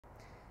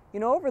You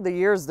know, over the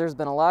years, there's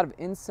been a lot of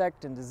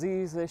insect and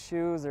disease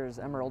issues. There's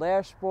emerald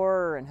ash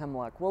borer and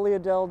hemlock woolly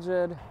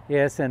adelgid.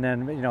 Yes, and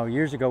then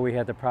years ago we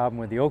had the problem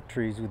with the oak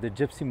trees with the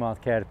gypsy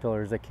moth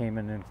caterpillars that came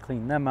in and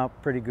cleaned them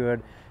up pretty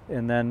good.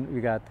 And then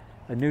we got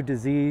a new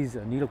disease,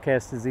 a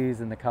needlecast disease,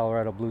 and the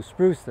Colorado blue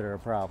spruce that are a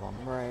problem.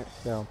 Right.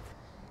 So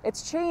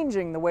It's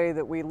changing the way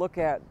that we look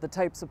at the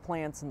types of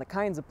plants and the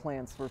kinds of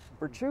plants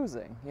we're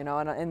choosing. You know,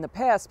 and in the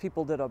past,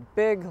 people did a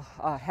big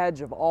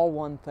hedge of all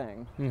one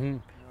thing.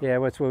 yeah,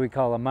 what's what we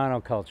call a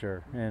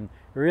monoculture, and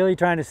we're really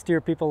trying to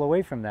steer people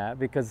away from that,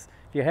 because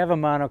if you have a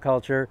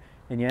monoculture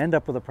and you end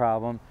up with a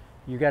problem,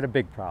 you got a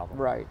big problem.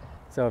 Right.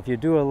 So if you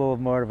do a little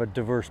more of a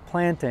diverse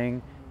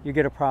planting, you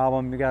get a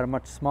problem, you got a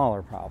much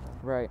smaller problem.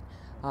 Right.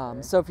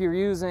 So if you're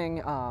using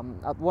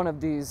one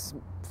of these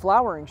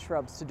flowering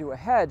shrubs to do a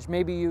hedge,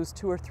 maybe use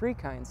 2 or 3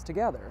 kinds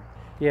together.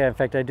 Yeah, in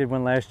fact I did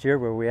one last year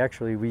where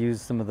we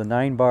used some of the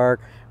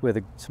 9-bark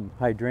with some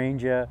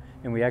hydrangea,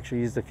 and we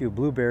actually used a few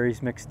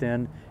blueberries mixed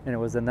in, and it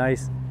was a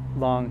nice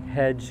long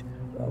hedge,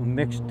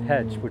 mixed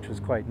hedge, which was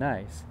quite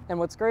nice. And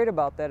what's great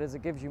about that is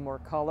it gives you more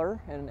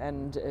color,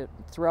 and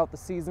throughout the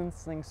seasons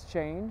things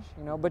change,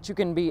 you know, but you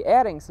can be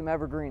adding some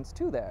evergreens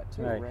to that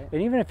too, right?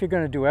 And even if you're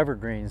going to do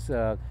evergreens,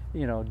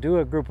 do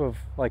a group of,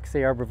 like,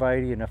 say,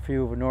 arborvitae and a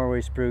few of Norway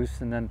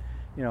spruce, and then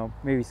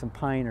maybe some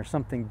pine or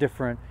something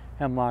different,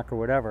 hemlock or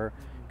whatever,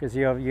 because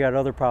you got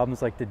other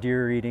problems like the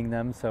deer eating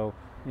them, so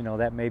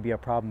that may be a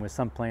problem with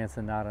some plants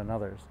and not on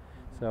others.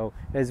 So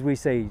as we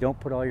say, don't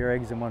put all your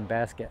eggs in one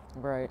basket.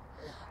 Right.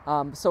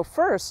 So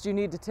first you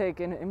need to take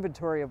an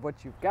inventory of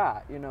what you've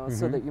got,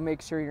 so that you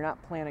make sure you're not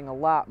planting a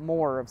lot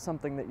more of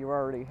something that you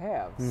already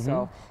have.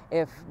 So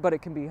but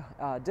it can be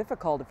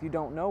difficult if you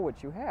don't know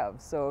what you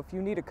have. So if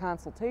you need a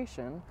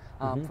consultation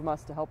from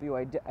us to help you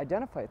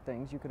identify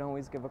things, you can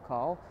always give a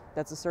call.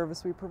 That's a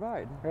service we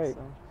provide. Right.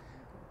 So,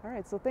 all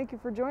right, so thank you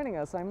for joining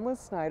us. I'm Liz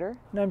Snyder.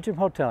 And I'm Jim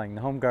Hotelling,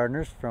 the Home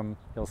Gardeners from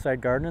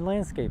Hillside Garden and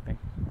Landscaping.